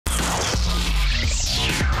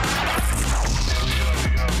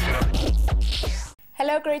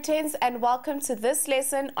Hello grade 10s and welcome to this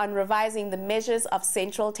lesson on revising the measures of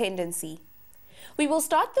central tendency. We will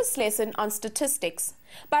start this lesson on statistics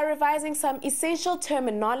by revising some essential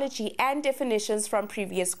terminology and definitions from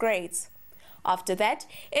previous grades. After that,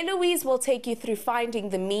 Eloise will take you through finding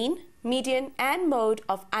the mean, median, and mode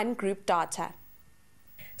of ungrouped data.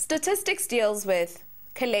 Statistics deals with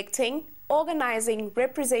collecting, organizing,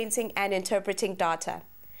 representing, and interpreting data.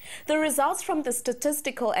 The results from the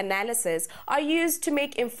statistical analysis are used to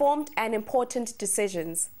make informed and important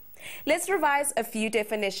decisions. Let's revise a few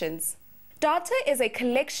definitions. Data is a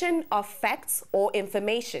collection of facts or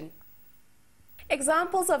information.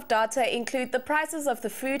 Examples of data include the prices of the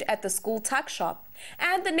food at the school tuck shop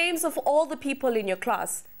and the names of all the people in your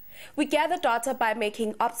class. We gather data by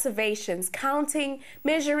making observations, counting,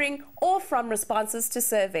 measuring, or from responses to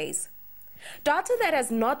surveys. Data that has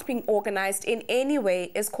not been organized in any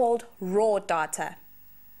way is called raw data.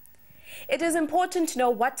 It is important to know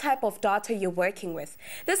what type of data you're working with.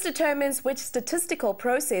 This determines which statistical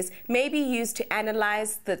process may be used to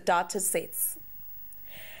analyze the data sets.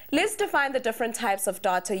 Let's define the different types of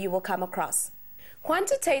data you will come across.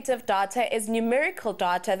 Quantitative data is numerical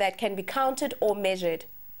data that can be counted or measured.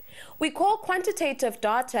 We call quantitative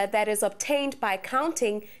data that is obtained by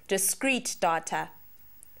counting discrete data.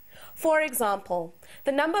 For example,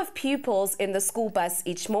 the number of pupils in the school bus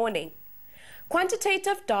each morning.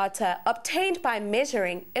 Quantitative data obtained by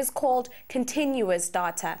measuring is called continuous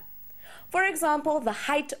data. For example, the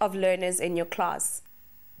height of learners in your class.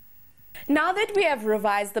 Now that we have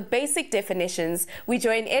revised the basic definitions, we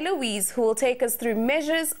join Eloise, who will take us through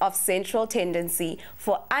measures of central tendency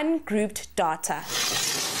for ungrouped data.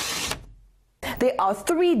 There are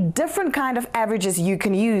 3 different kinds of averages you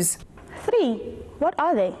can use. 3? What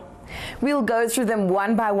are they? We'll go through them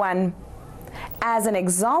one by one. As an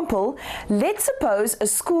example, let's suppose a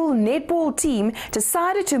school netball team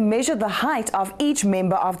decided to measure the height of each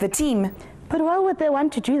member of the team. But why would they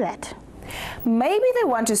want to do that? Maybe they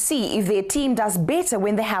want to see if their team does better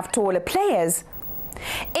when they have taller players.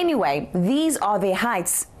 Anyway, these are their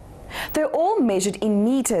heights. They're all measured in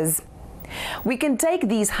meters. We can take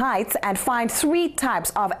these heights and find 3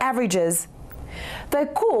 types of averages. They're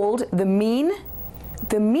called the mean,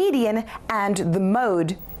 the median, and the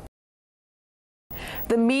mode.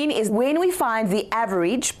 The mean is when we find the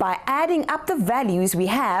average by adding up the values we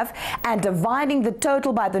have and dividing the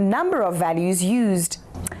total by the number of values used.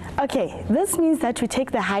 Okay, this means that we take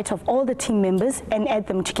the height of all the team members and add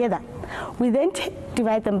them together. We then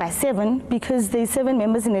divide them by 7 because there's 7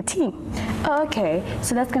 members in a team. Okay,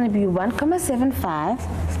 so that's going to be 1,75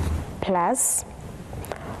 plus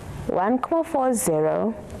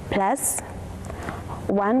 1,40 plus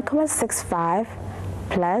 1,65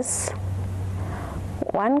 plus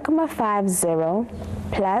 1,50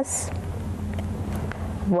 plus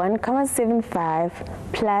 1,75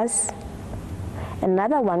 plus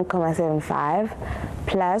another 1,75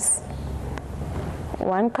 plus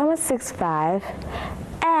 1,65,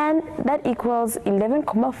 and that equals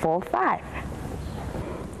 11,45.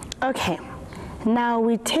 Okay, now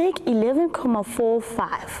we take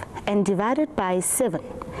 11,45 and divide it by 7.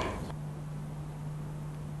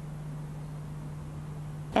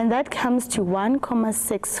 And that comes to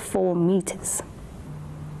 1,64 meters.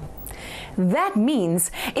 That means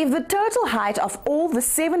if the total height of all the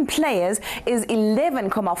 7 players is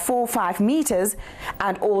 11,45 meters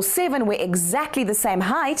and all 7 were exactly the same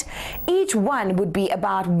height, each one would be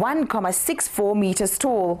about 1,64 meters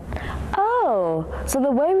tall. Oh, so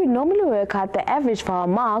the way we normally work out the average for our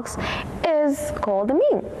marks is called the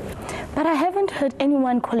mean. But I haven't heard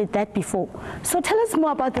anyone call it that before. So tell us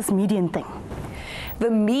more about this median thing. The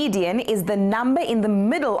median is the number in the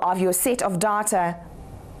middle of your set of data.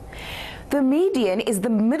 The median is the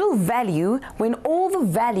middle value when all the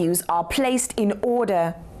values are placed in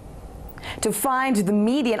order. To find the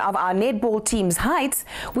median of our netball team's heights,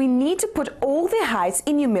 we need to put all their heights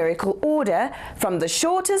in numerical order from the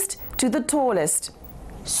shortest to the tallest.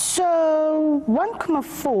 So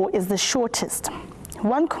 1,4 is the shortest.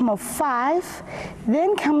 1,5,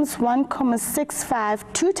 then comes 1,65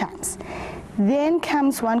 2 times. Then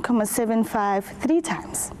comes 1,75 3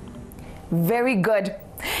 times. Very good.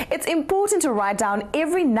 It's important to write down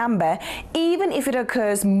every number, even if it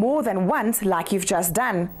occurs more than once, like you've just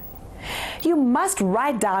done. You must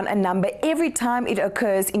write down a number every time it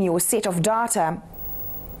occurs in your set of data.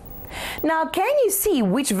 Now, can you see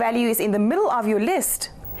which value is in the middle of your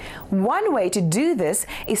list? One way to do this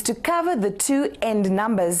is to cover the 2 end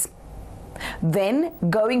numbers. Then,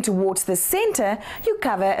 going towards the center, you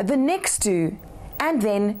cover the next 2. and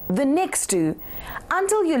then the next two,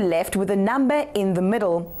 until you're left with a number in the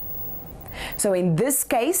middle. So in this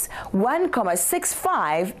case,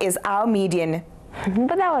 1,65 is our median.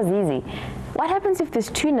 But that was easy. What happens if there's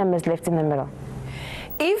two numbers left in the middle?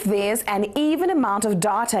 If there's an even amount of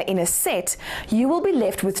data in a set, you will be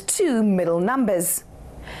left with two middle numbers.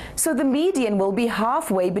 So the median will be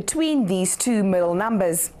halfway between these two middle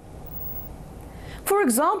numbers. For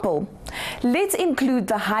example, let's include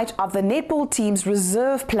the height of the netball team's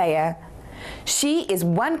reserve player. She is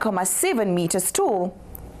 1,7 meters tall.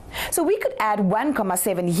 So we could add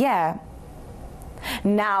 1,7 here.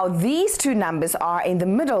 Now these two numbers are in the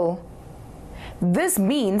middle. This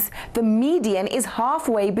means the median is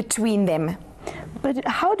halfway between them. But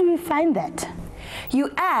how do we find that?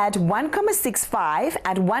 You add 1,65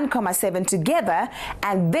 and 1,7 together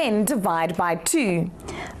and then divide by 2.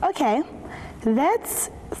 Okay, that's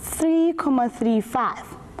 3,35.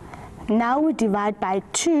 Now we divide by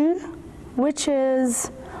 2, which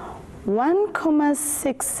is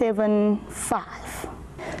 1,675.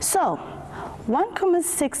 So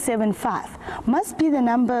 1,675 must be the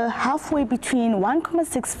number halfway between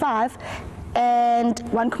 1,65 and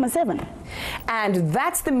 1,7. And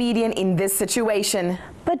that's the median in this situation.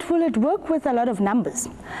 But will it work with a lot of numbers?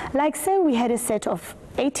 Like say we had a set of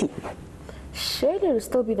 80. Surely it will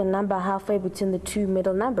still be the number halfway between the two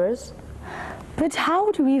middle numbers. But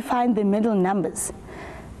how do we find the middle numbers?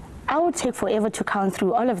 I would take forever to count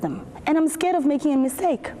through all of them, and I'm scared of making a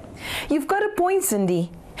mistake. You've got a point,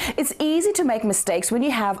 Cindy. It's easy to make mistakes when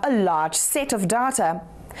you have a large set of data.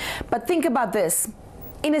 But think about this.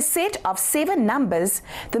 In a set of 7 numbers,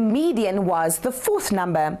 the median was the 4th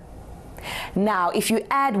number. Now, if you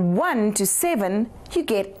add 1 to 7, you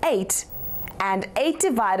get 8. And 8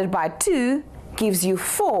 divided by 2 gives you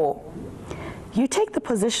 4. You take the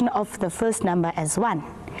position of the first number as 1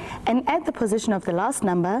 and add the position of the last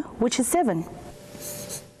number, which is 7.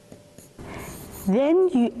 Then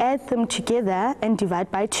you add them together and divide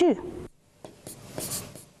by 2.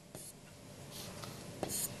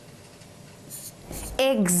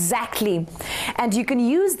 Exactly. And you can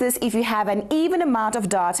use this if you have an even amount of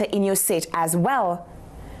data in your set as well.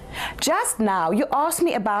 Just now you asked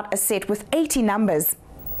me about a set with 80 numbers.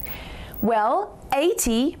 Well,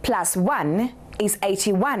 80 plus 1 is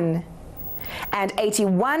 81. And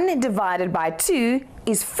 81 divided by 2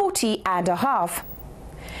 is 40.5.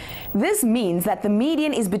 This means that the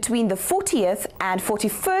median is between the 40th and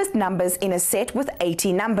 41st numbers in a set with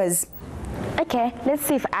 80 numbers. Okay, let's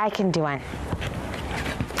see if I can do one.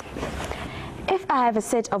 If I have a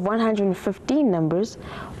set of 115 numbers,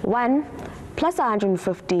 1 plus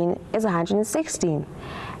 115 is 116.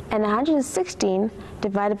 And 116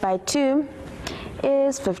 divided by 2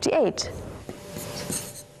 is 58.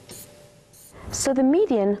 So the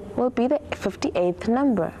median will be the 58th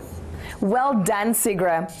number. Well done,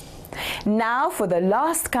 Sigra. Now for the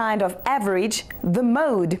last kind of average, the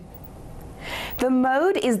mode. The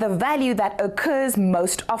mode is the value that occurs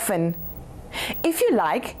most often. If you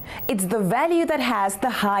like, it's the value that has the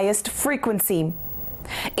highest frequency.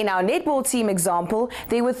 In our netball team example,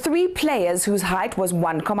 there were 3 players whose height was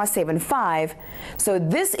 1,75. So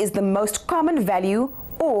this is the most common value,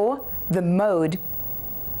 or the mode.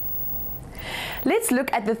 Let's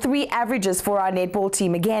look at the 3 averages for our netball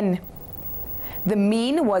team again. The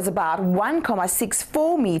mean was about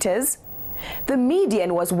 1,64 meters, the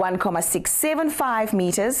median was 1,675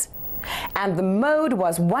 meters, and the mode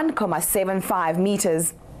was 1,75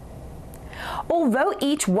 meters. Although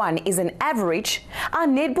each one is an average, our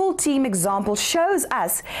netball team example shows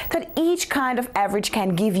us that each kind of average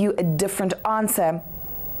can give you a different answer.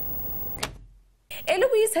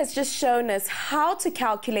 Eloise has just shown us how to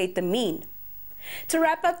calculate the mean. To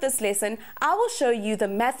wrap up this lesson, I will show you the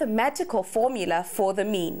mathematical formula for the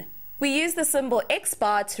mean. We use the symbol X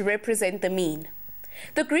bar to represent the mean.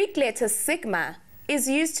 The Greek letter sigma is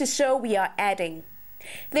used to show we are adding.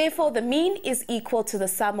 Therefore, the mean is equal to the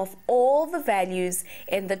sum of all the values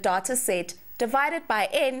in the data set divided by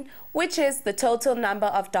n, which is the total number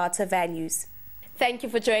of data values. Thank you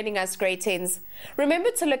for joining us, grade 10s. Remember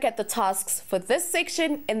to look at the tasks for this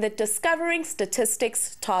section in the Discovering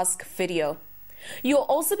Statistics task video. You'll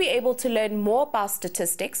also be able to learn more about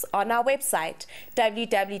statistics on our website,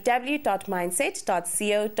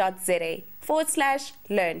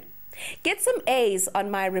 www.mindset.co.za/learn. Get some A's on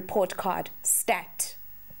my report card, STAT.